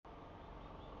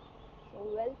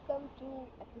Welcome to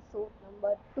episode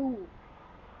number 2।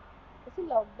 वैसे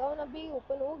lockdown अभी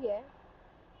open हो गया है,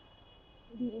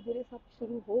 धीरे धीरे सब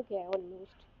शुरू हो गया है।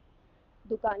 ऑलमोस्ट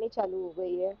दुकानें चालू हो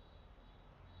गई है,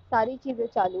 सारी चीज़ें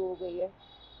चालू हो गई है।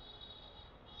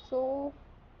 सो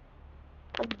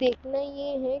अब देखना ये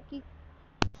है कि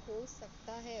हो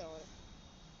सकता है।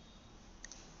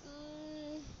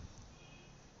 उम्म,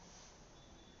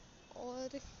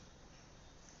 और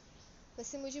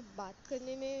वैसे मुझे बात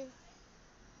करने में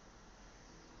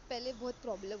पहले बहुत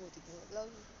प्रॉब्लम होती थी।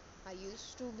 मतलब आई यूज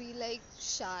टू बी लाइक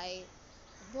शाय।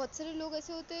 बहुत सारे लोग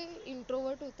ऐसे होते हैं,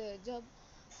 इंट्रोवर्ट होते हैं। जब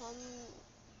हम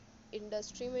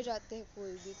इंडस्ट्री में जाते हैं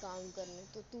कोई भी काम करने,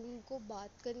 तो तुमको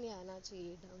बात करने आना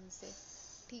चाहिए ढंग से,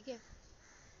 ठीक है।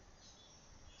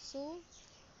 So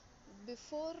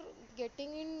before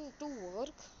getting in to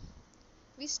work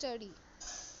we study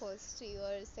first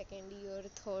year, second year,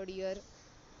 third year.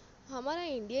 हमारा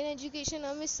इंडियन एजुकेशन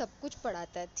हमें सब कुछ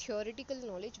पढ़ाता है, थियोरेटिकल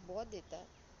नॉलेज बहुत देता है,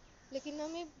 लेकिन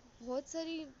हमें बहुत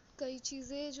सारी कई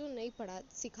चीज़ें जो नहीं पढ़ा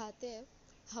सिखाते हैं।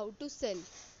 How to cell,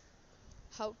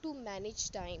 how to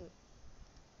manage time,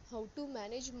 how to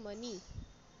manage money,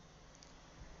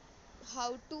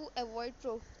 how to avoid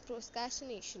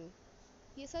प्रोस्क्रेस्टिनेशन।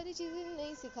 ये सारी चीज़ें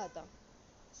नहीं सिखाता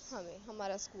हमें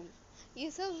हमारा स्कूल।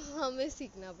 ये सब हमें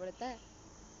सीखना पड़ता है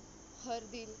हर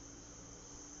दिन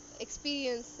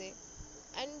एक्सपीरियंस से।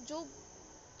 एंड जो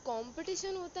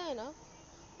कंपटीशन होता है ना,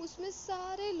 उसमें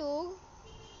सारे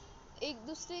लोग एक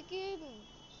दूसरे के,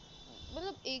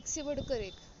 मतलब एक से बढ़कर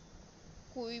एक।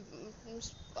 कोई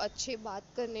अच्छे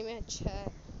बात करने में अच्छा है,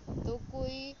 तो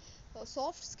कोई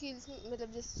सॉफ्ट स्किल्स,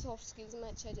 मतलब जैसे सॉफ्ट स्किल्स में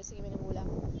अच्छा है, जैसे कि मैंने बोला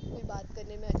कोई बात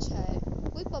करने में अच्छा है,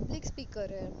 कोई पब्लिक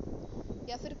स्पीकर है,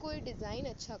 या फिर कोई डिज़ाइन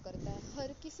अच्छा करता है।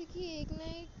 हर किसी की एक ना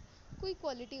एक कोई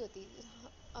क्वालिटी होती है।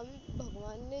 अभी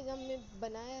भगवान ने जब हमें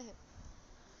बनाया है,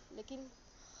 लेकिन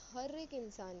हर एक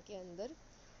इंसान के अंदर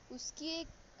उसकी एक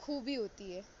खूबी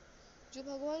होती है, जो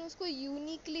भगवान उसको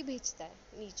यूनिकली भेजता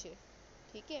है नीचे,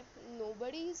 ठीक है।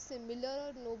 नोबडी इज सिमिलर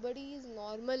और nobody is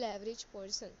normal average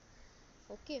person,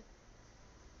 okay.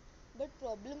 But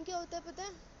problem क्या होता है पता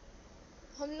है,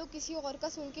 हम लोग किसी और का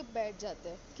सुन के बैठ जाते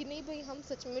हैं कि नहीं भाई हम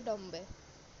सच में डम्ब है,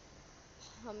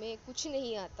 हमें कुछ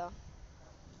नहीं आता,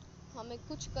 हमें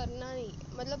कुछ करना नहीं,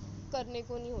 मतलब करने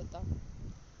को नहीं होता।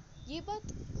 ये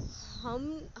बात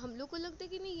हम लोग को लगता है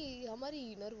कि नहीं ये हमारी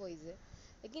इनर वॉइस है,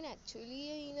 लेकिन एक्चुअली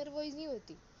ये इनर वॉइस नहीं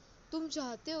होती। तुम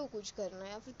चाहते हो कुछ करना,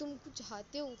 या फिर तुम कुछ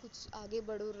चाहते हो कुछ आगे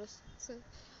बढ़ो,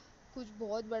 कुछ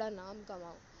बहुत बड़ा नाम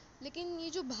कमाओ, लेकिन ये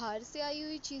जो बाहर से आई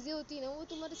हुई चीज़ें होती है ना, वो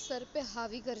तुम्हारे सर पे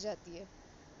हावी कर जाती है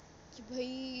कि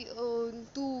भाई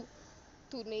तू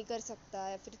तू नहीं कर सकता,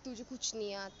 या फिर तुझे कुछ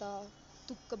नहीं आता,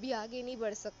 तू कभी आगे नहीं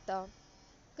बढ़ सकता।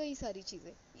 कई सारी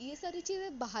चीज़ें, ये सारी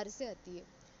चीज़ें बाहर से आती है,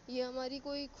 ये हमारी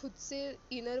कोई खुद से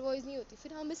इनर वॉइस नहीं होती।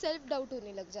 फिर हमें सेल्फ डाउट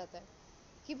होने लग जाता है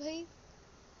कि भाई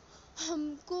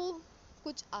हमको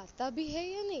कुछ आता भी है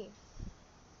या नहीं।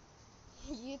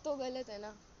 ये तो गलत है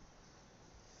ना।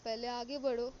 पहले आगे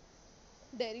बढ़ो,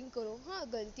 डेयरिंग करो। हाँ,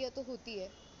 गलतियाँ तो होती है,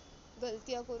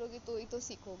 गलतियाँ करोगे तो ही तो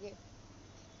सीखोगे।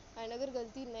 एंड अगर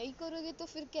गलती नहीं करोगे तो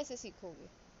फिर कैसे सीखोगे।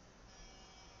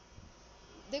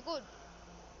 देखो,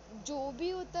 जो भी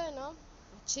होता है ना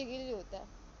अच्छे के लिए होता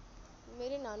है।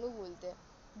 मेरे नानू बोलते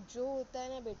हैं जो होता है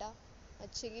ना बेटा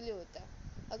अच्छे के लिए होता है।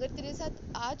 अगर तेरे साथ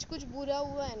आज कुछ बुरा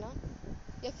हुआ है ना,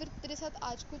 या फिर तेरे साथ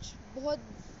आज कुछ बहुत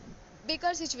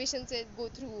बेकार सिचुएशन से गो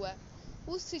थ्रू हुआ है,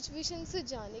 उस सिचुएशन से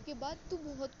जाने के बाद तू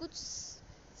बहुत कुछ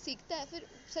सीखता है। फिर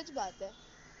सच बात है,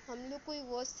 हम लोग कोई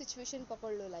वर्स्ट सिचुएशन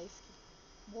पकड़ लो लाइफ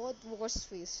की, बहुत वर्स्ट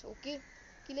फेस, ओके,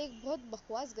 कि लाइक बहुत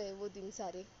बकवास गए वो दिन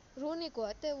सारे, रोने को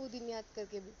आता है वो दिन याद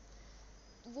करके भी।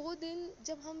 वो दिन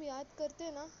जब हम याद करते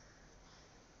हैं ना,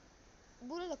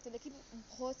 बुरा लगता है, लेकिन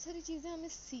बहुत सारी चीज़ें हमें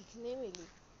सीखने मिली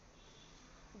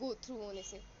गो थ्रू होने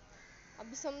से।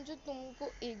 अभी समझो तुमको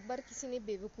एक बार किसी ने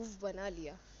बेवकूफ़ बना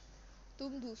लिया,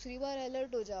 तुम दूसरी बार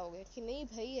अलर्ट हो जाओगे कि नहीं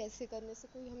भाई ऐसे करने से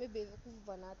कोई हमें बेवकूफ़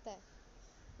बनाता है।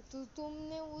 तो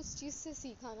तुमने उस चीज़ से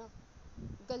सीखा ना,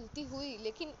 गलती हुई,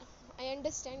 लेकिन आई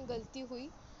अंडरस्टैंड गलती हुई,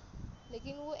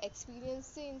 लेकिन वो एक्सपीरियंस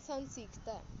से इंसान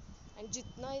सीखता है। एंड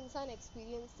जितना इंसान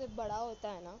एक्सपीरियंस से बड़ा होता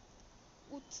है ना,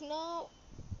 उतना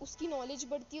उसकी नॉलेज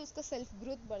बढ़ती है, उसका सेल्फ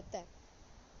ग्रोथ बढ़ता है।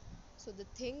 So the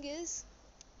thing is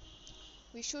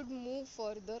we should move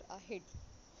further ahead,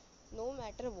 no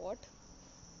matter what.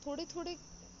 थोड़े थोड़े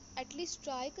एटलीस्ट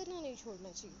ट्राई करना नहीं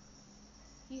छोड़ना चाहिए,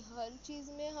 कि हर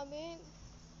चीज़ में हमें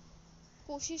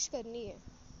कोशिश करनी है।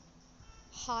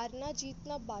 हारना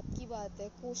जीतना बात की बात है,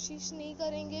 कोशिश नहीं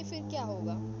करेंगे फिर क्या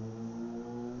होगा।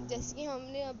 जैसे कि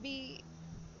हमने अभी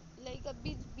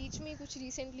अभी बीच में कुछ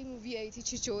रिसेंटली मूवी आई थी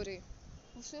छिछोरे,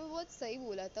 उसमें बहुत सही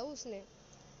बोला था उसने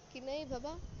कि नहीं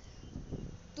बाबा,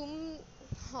 तुम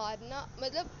हारना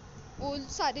मतलब, वो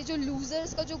सारे जो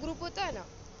लूजर्स का जो ग्रुप होता है ना,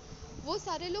 वो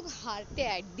सारे लोग हारते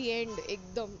हैं एट द एंड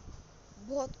एकदम,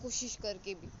 बहुत कोशिश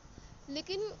करके भी।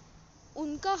 लेकिन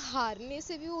उनका हारने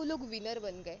से भी वो लोग विनर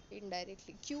बन गए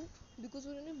इनडायरेक्टली। क्यों? बिकॉज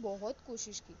उन्होंने बहुत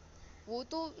कोशिश की। वो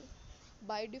तो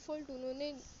बाय डिफ़ॉल्ट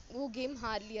उन्होंने वो गेम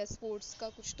हार लिया, स्पोर्ट्स का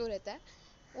कुछ तो रहता है,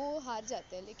 वो हार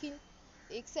जाते हैं। लेकिन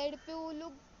एक साइड पे वो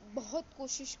लोग बहुत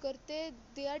कोशिश करते,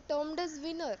 they are termed as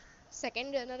winner.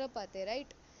 Second runner up आते हैं,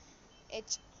 राइट?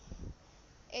 एच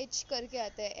एच करके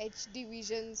आता है, एच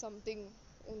डिवीजन समथिंग,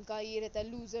 उनका ये रहता है,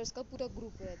 लूजर्स का पूरा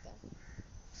ग्रुप रहता है।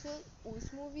 सो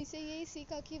उस मूवी से यही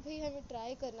सीखा कि भाई हमें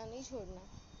ट्राई करना नहीं छोड़ना,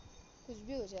 कुछ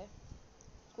भी हो जाए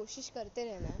कोशिश करते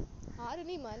रहना है, हार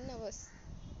नहीं मानना बस।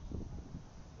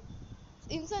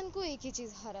 इंसान को एक ही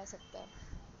चीज़ हरा सकता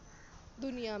है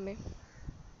दुनिया में,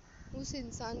 उस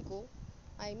इंसान को,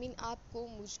 आई मीन आपको,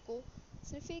 मुझको,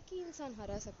 सिर्फ एक ही इंसान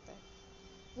हरा सकता है,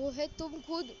 वो है तुम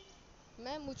खुद।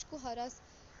 मैं मुझको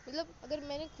मतलब अगर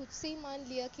मैंने खुद से ही मान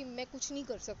लिया कि मैं कुछ नहीं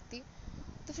कर सकती,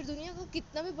 तो फिर दुनिया का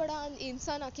कितना भी बड़ा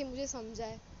इंसान आके मुझे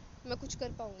समझाए, मैं कुछ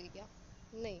कर पाऊंगी क्या?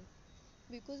 नहीं।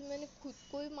 बिकॉज मैंने खुद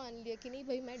को ही मान लिया कि नहीं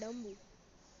भाई, मैं डम हूँ।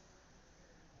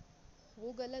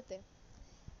 वो गलत है।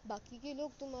 बाकी के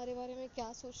लोग तुम्हारे बारे में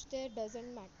क्या सोचते हैं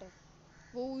डजेंट मैटर,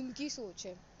 वो उनकी सोच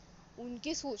है।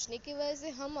 उनके सोचने की वजह से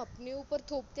हम अपने ऊपर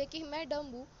थोपते हैं कि मैं डम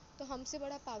हूँ, तो हमसे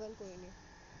बड़ा पागल कोई नहीं।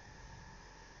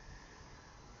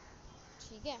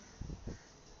 ठीक है?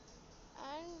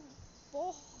 एंड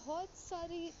बहुत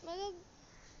सारी मतलब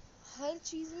हर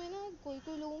चीज़ में ना कोई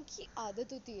कोई लोगों की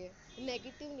आदत होती है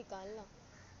नेगेटिव निकालना।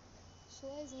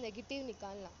 सो एज नेगेटिव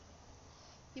निकालना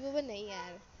कि बाबा नहीं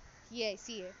यार, ये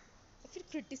ऐसी है, या फिर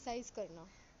क्रिटिसाइज़ करना,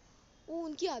 वो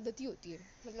उनकी आदत ही होती है।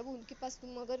 मतलब उनके पास,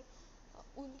 तुम अगर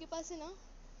उनके पास है ना,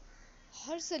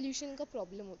 हर सोल्यूशन का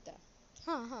प्रॉब्लम होता है।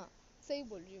 हाँ हाँ, सही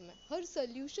बोल रही हूँ मैं, हर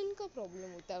सोल्यूशन का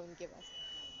प्रॉब्लम होता है उनके पास।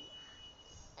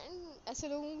 एंड ऐसे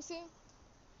लोगों से,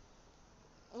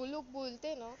 वो लोग बोलते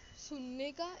हैं ना,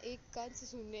 सुनने का एक कान से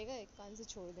सुनने का, एक कान से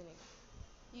छोड़ देने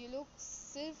का। ये लोग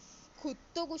सिर्फ खुद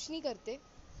तो कुछ नहीं करते,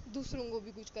 दूसरों को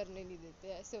भी कुछ करने नहीं देते,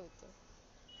 ऐसे होते हैं।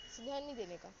 ध्यान नहीं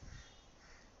देने का।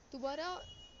 तुम्हारा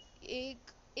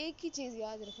एक एक ही चीज़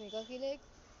याद रखने का कि लाइक,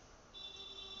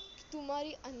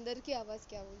 तुम्हारी अंदर की आवाज़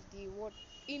क्या बोलती है,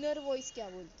 व्हाट इनर वॉइस क्या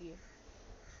बोलती है।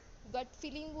 गट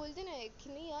फीलिंग बोलते ना कि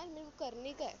नहीं यार मेरे को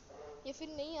करने का है, या फिर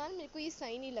नहीं यार मेरे को ये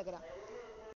सही नहीं लग रहा,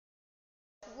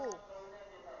 वो